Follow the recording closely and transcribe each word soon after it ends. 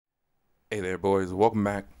Hey there, boys. Welcome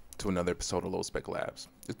back to another episode of Low Spec Labs.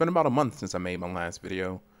 It's been about a month since I made my last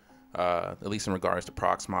video, at least in regards to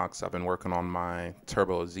Proxmox. I've been working on my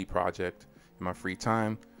Turbo Z project in my free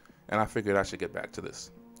time, and I figured I should get back to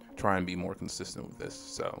this, try and be more consistent with this.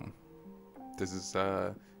 So this is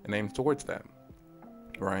an aim towards that,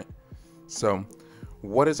 right? So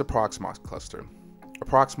what is a Proxmox cluster? A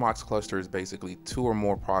Proxmox cluster is basically two or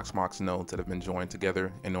more Proxmox nodes that have been joined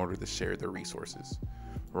together in order to share their resources.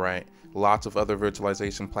 Right, lots of other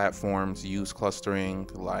virtualization platforms use clustering,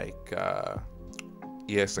 like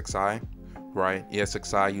ESXi. Right,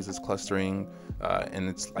 ESXi uses clustering, and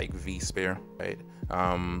it's like vSphere. Right,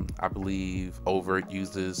 I believe Overt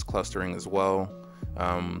uses clustering as well.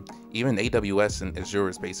 Even AWS and Azure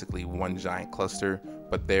is basically one giant cluster,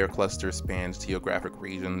 but their cluster spans geographic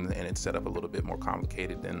regions, and it's set up a little bit more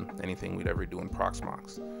complicated than anything we'd ever do in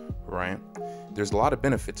Proxmox. Right, there's a lot of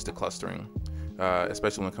benefits to clustering.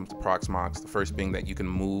 Especially when it comes to Proxmox. The first being that you can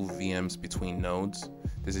move VMs between nodes.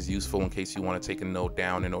 This is useful in case you want to take a node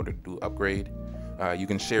down in order to do upgrade. You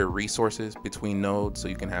can share resources between nodes, so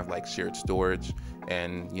you can have like shared storage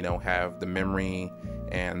and have the memory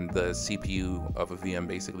and the CPU of a VM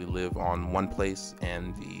basically live on one place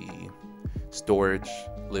and the storage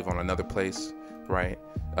live on another place, right?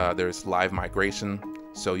 There's live migration,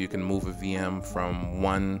 so you can move a VM from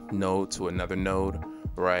one node to another node,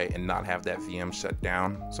 right, and not have that VM shut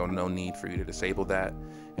down, so no need for you to disable that.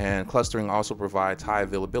 And clustering also provides high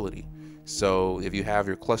availability, so if you have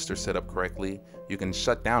your cluster set up correctly, you can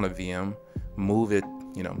shut down a VM, move it,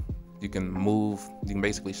 you can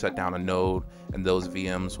basically shut down a node, and those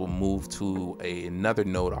VMs will move to another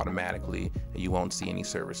node automatically, and you won't see any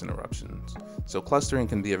service interruptions. So clustering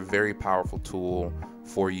can be a very powerful tool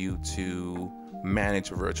for you to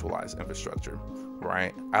manage a virtualized infrastructure.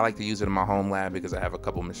 Right, I like to use it in my home lab because I have a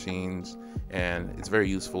couple machines, and it's very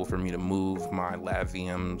useful for me to move my lab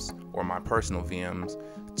VMs or my personal VMs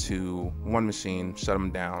to one machine, shut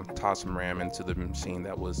them down, toss some RAM into the machine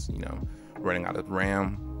that was running out of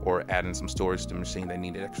RAM, or adding some storage to the machine that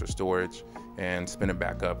needed extra storage, and spin it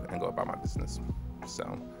back up and go about my business.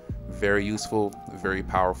 So very useful, very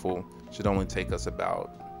powerful. Should only take us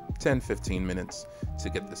about 10-15 minutes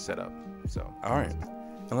to get this set up. So all right,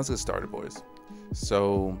 and let's get started, boys.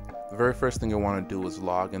 So the very first thing you'll want to do is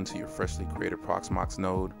log into your freshly created Proxmox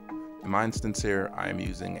node. In my instance here, I am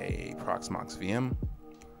using a Proxmox VM,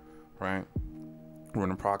 right?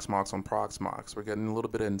 Running Proxmox on Proxmox. We're getting a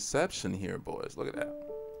little bit of inception here, boys. Look at that.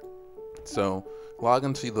 So log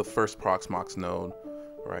into the first Proxmox node,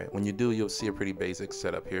 right? When you do, you'll see a pretty basic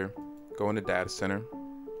setup here. Go into Data Center,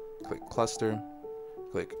 click Cluster,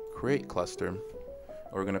 click Create Cluster, and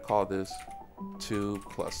we're going to call this to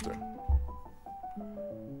Cluster.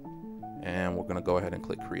 And we're going to go ahead and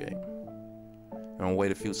click Create. And we'll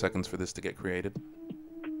wait a few seconds for this to get created.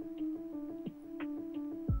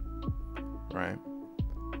 Right.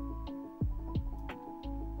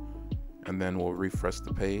 And then we'll refresh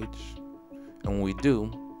the page. And when we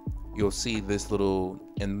do, you'll see this little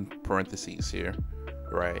in parentheses here,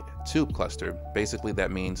 right? To cluster. Basically,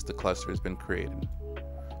 that means the cluster has been created.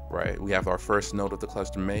 Right. We have our first node of the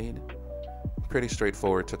cluster made. Pretty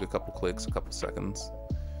straightforward. Took a couple clicks, a couple seconds.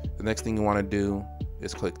 The next thing you want to do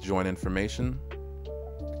is click Join Information,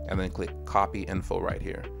 and then click Copy Info right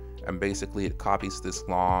here. And basically it copies this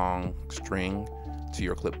long string to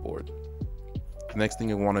your clipboard. The next thing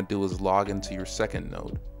you want to do is log into your second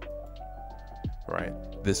node. Right,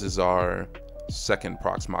 this is our second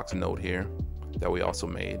Proxmox node here that we also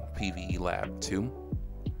made, PVE Lab 2.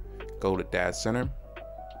 Go to Data Center,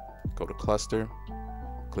 go to Cluster,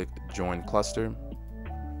 click Join Cluster,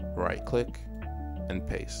 right click, and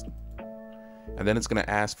paste. And then it's going to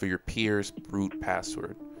ask for your peer's root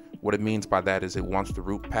password. What it means by that is it wants the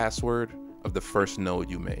root password of the first node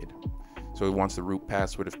you made. So it wants the root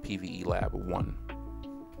password of PVE Lab 1.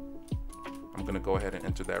 I'm going to go ahead and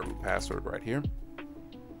enter that root password right here,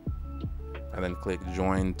 and then click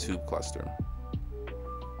Join to Cluster.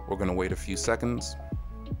 We're going to wait a few seconds.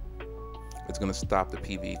 It's going to stop the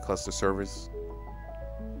PVE cluster service.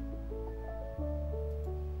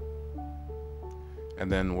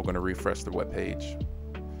 And then we're going to refresh the web page.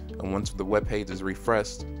 And once the web page is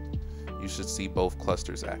refreshed, you should see both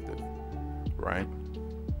clusters active, right?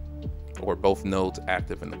 Or both nodes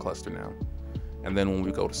active in the cluster now. And then when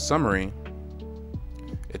we go to summary,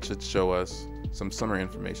 it should show us some summary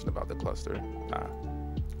information about the cluster.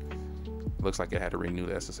 Looks like it had to renew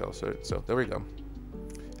the SSL cert. So there we go.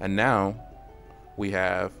 And now we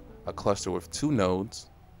have a cluster with 2 nodes,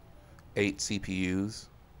 8 CPUs,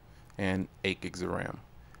 and 8 gigs of RAM.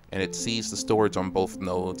 and it sees the storage on both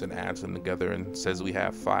nodes and adds them together and says we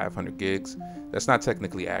have 500 gigs. That's not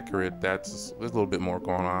technically accurate. There's a little bit more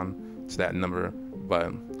going on to that number,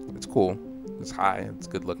 but it's cool. It's high, it's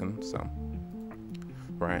good looking, so,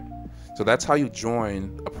 right. So that's how you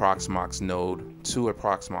join a Proxmox node to a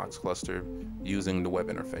Proxmox cluster using the web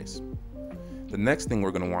interface. The next thing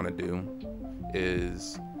we're going to want to do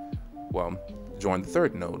is, well, join the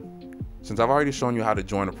third node. Since I've already shown you how to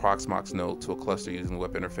join a Proxmox node to a cluster using the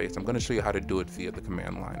web interface, I'm going to show you how to do it via the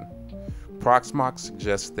command line. Proxmox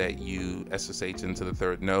suggests that you SSH into the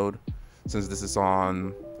third node. Since this is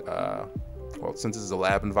on, since this is a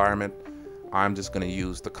lab environment, I'm just going to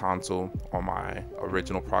use the console on my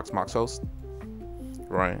original Proxmox host,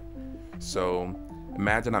 right? So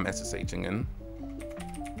imagine I'm SSHing in.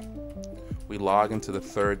 We log into the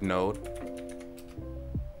third node,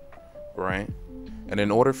 right? And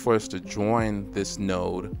in order for us to join this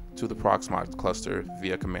node to the Proxmox cluster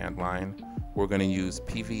via command line, we're going to use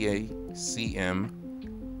pvacm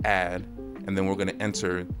add, and then we're going to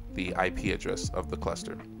enter the IP address of the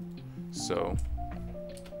cluster. So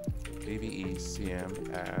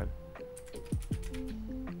pvacm add,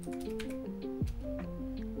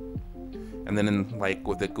 and then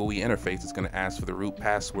with the GUI interface, it's going to ask for the root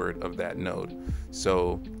password of that node.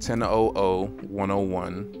 So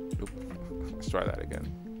 10.00.101. Let's try that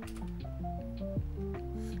again.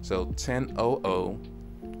 So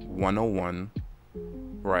 10.00.101,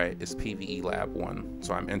 right, is PVE Lab 1.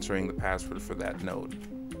 So I'm entering the password for that node.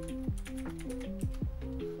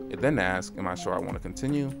 It then asks, am I sure I want to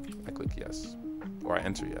continue? I click yes, or I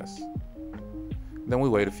enter yes. Then we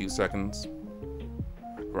wait a few seconds,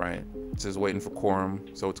 right? It says waiting for quorum,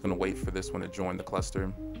 so it's going to wait for this one to join the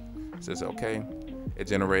cluster. It says okay. It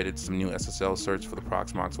generated some new SSL search for the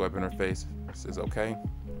Proxmox web interface. It says okay,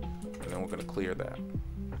 and then we're going to clear that.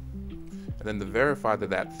 And then to verify that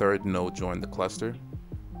that third node joined the cluster,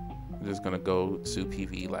 we're just going to go to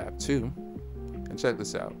PVE Lab 2 and check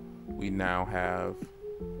this out. We now have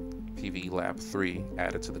PVE Lab 3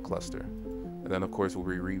 added to the cluster. And then of course we'll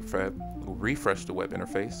refresh the web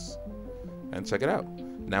interface and check it out.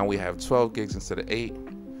 Now we have 12 gigs instead of 8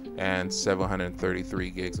 and 733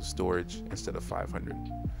 gigs of storage instead of 500.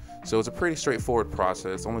 So it's a pretty straightforward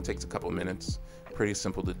process. It only takes a couple minutes. Pretty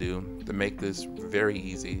simple to do. To make this very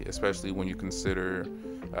easy, especially when you consider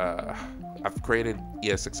I've created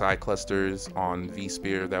ESXi clusters on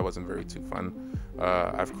vSphere. That wasn't very too fun.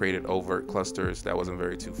 I've created overt clusters. That wasn't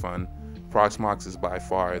very too fun. Proxmox is by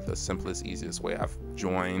far the simplest, easiest way. I've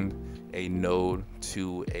joined a node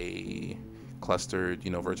to a clustered,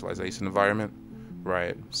 virtualization environment,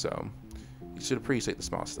 right? So you should appreciate the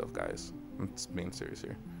small stuff, guys. I'm just being serious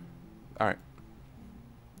here. All right.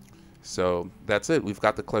 So that's it. We've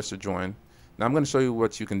got the cluster joined. Now I'm going to show you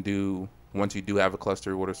what you can do once you do have a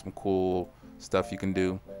cluster. What are some cool stuff you can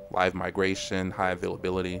do? Live migration, high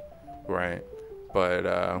availability, right? But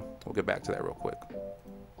we'll get back to that real quick.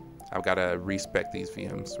 I've got to respec these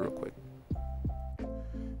VMs real quick.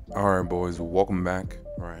 All right, boys, welcome back.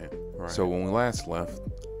 Right. So when we last left,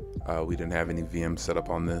 we didn't have any VMs set up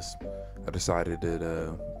on this. I decided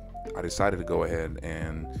to go ahead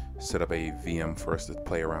and set up a VM for us to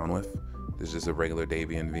play around with. This is just a regular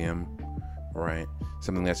Debian VM, right?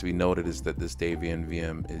 Something that should be noted is that this Debian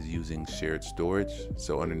VM is using shared storage.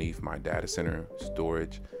 So underneath my data center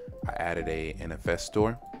storage, I added a NFS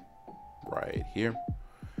store right here,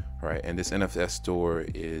 right? And this NFS store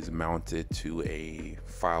is mounted to a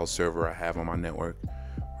file server I have on my network,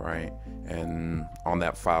 right? And on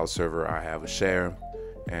that file server, I have a share,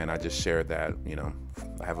 and I just shared that,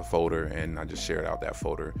 I have a folder and I just shared out that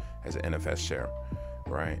folder as an NFS share,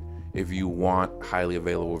 right? If you want highly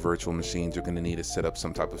available virtual machines, you're going to need to set up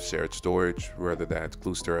some type of shared storage, whether that's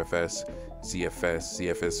GlusterFS, ZFS,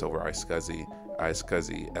 ZFS over iSCSI,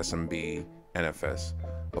 SMB, NFS.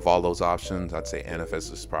 Of all those options, I'd say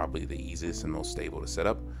NFS is probably the easiest and most stable to set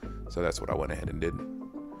up. So that's what I went ahead and did,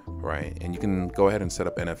 right? And you can go ahead and set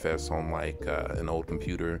up NFS on an old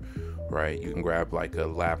computer, right? You can grab a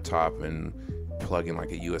laptop and plug in a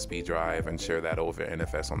USB drive and share that over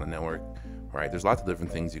NFS on the network, right? There's lots of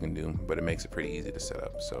different things you can do, but it makes it pretty easy to set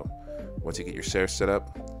up. So once you get your share set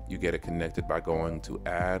up, you get it connected by going to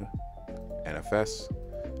add NFS.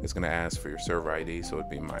 It's going to ask for your server ID, so it'd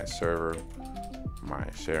be my server, my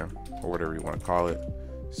share, or whatever you want to call it.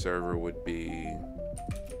 Server would be,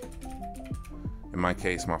 in my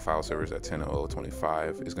case, my file server is at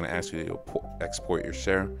 10.0.25. It's going to ask you to export your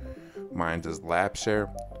share. Mine does lab share,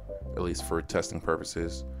 at least for testing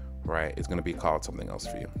purposes, right? It's going to be called something else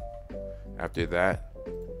for you. After that,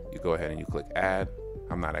 you go ahead and you click add.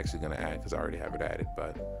 I'm not actually going to add because I already have it added,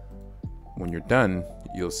 but when you're done,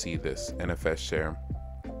 you'll see this NFS share.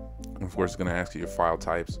 Of course, it's going to ask you your file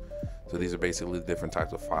types. So these are basically the different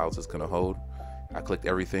types of files it's going to hold. I clicked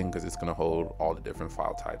everything because it's going to hold all the different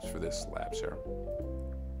file types for this lab share.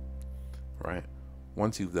 Right.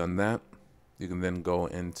 Once you've done that, you can then go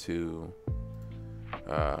into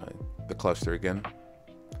the cluster again.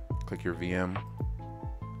 Click your VM.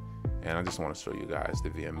 And I just want to show you guys the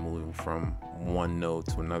VM moving from one node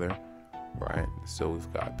to another. Right. So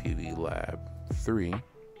we've got PV Lab 3.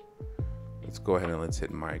 Let's go ahead and let's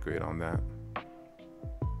hit migrate on that.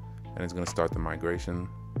 And it's going to start the migration.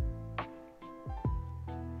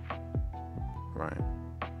 Right.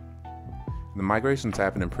 The migration's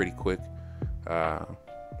happening pretty quick. There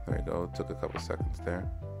you go. It took a couple seconds there.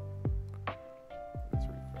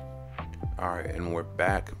 All right, and we're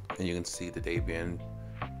back, and you can see the Debian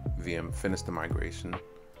VM finished the migration,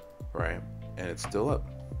 right? And it's still up.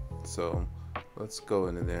 So let's go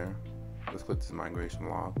into there. Let's click this migration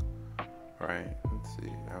log. All right. Let's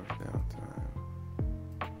see. Average downtime.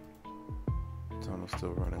 Tunnel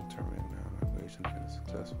still running. Terminating now. Migration finished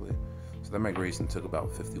successfully. So that migration took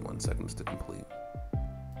about 51 seconds to complete.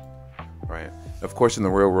 Right. Of course, in the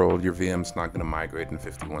real world, your VM's not going to migrate in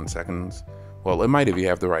 51 seconds. Well, it might if you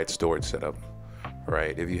have the right storage setup,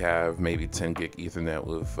 right? If you have maybe 10 gig Ethernet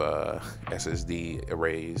with SSD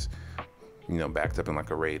arrays, you know, backed up in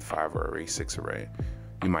like a RAID 5 or a RAID 6 array,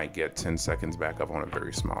 you might get 10 seconds back up on a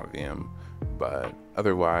very small VM. But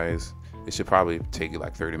otherwise, it should probably take you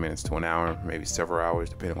like 30 minutes to an hour, maybe several hours,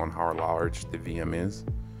 depending on how large the VM is,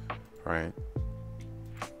 right?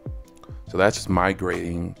 So that's just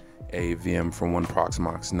migrating a VM from one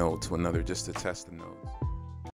Proxmox node to another just to test the node.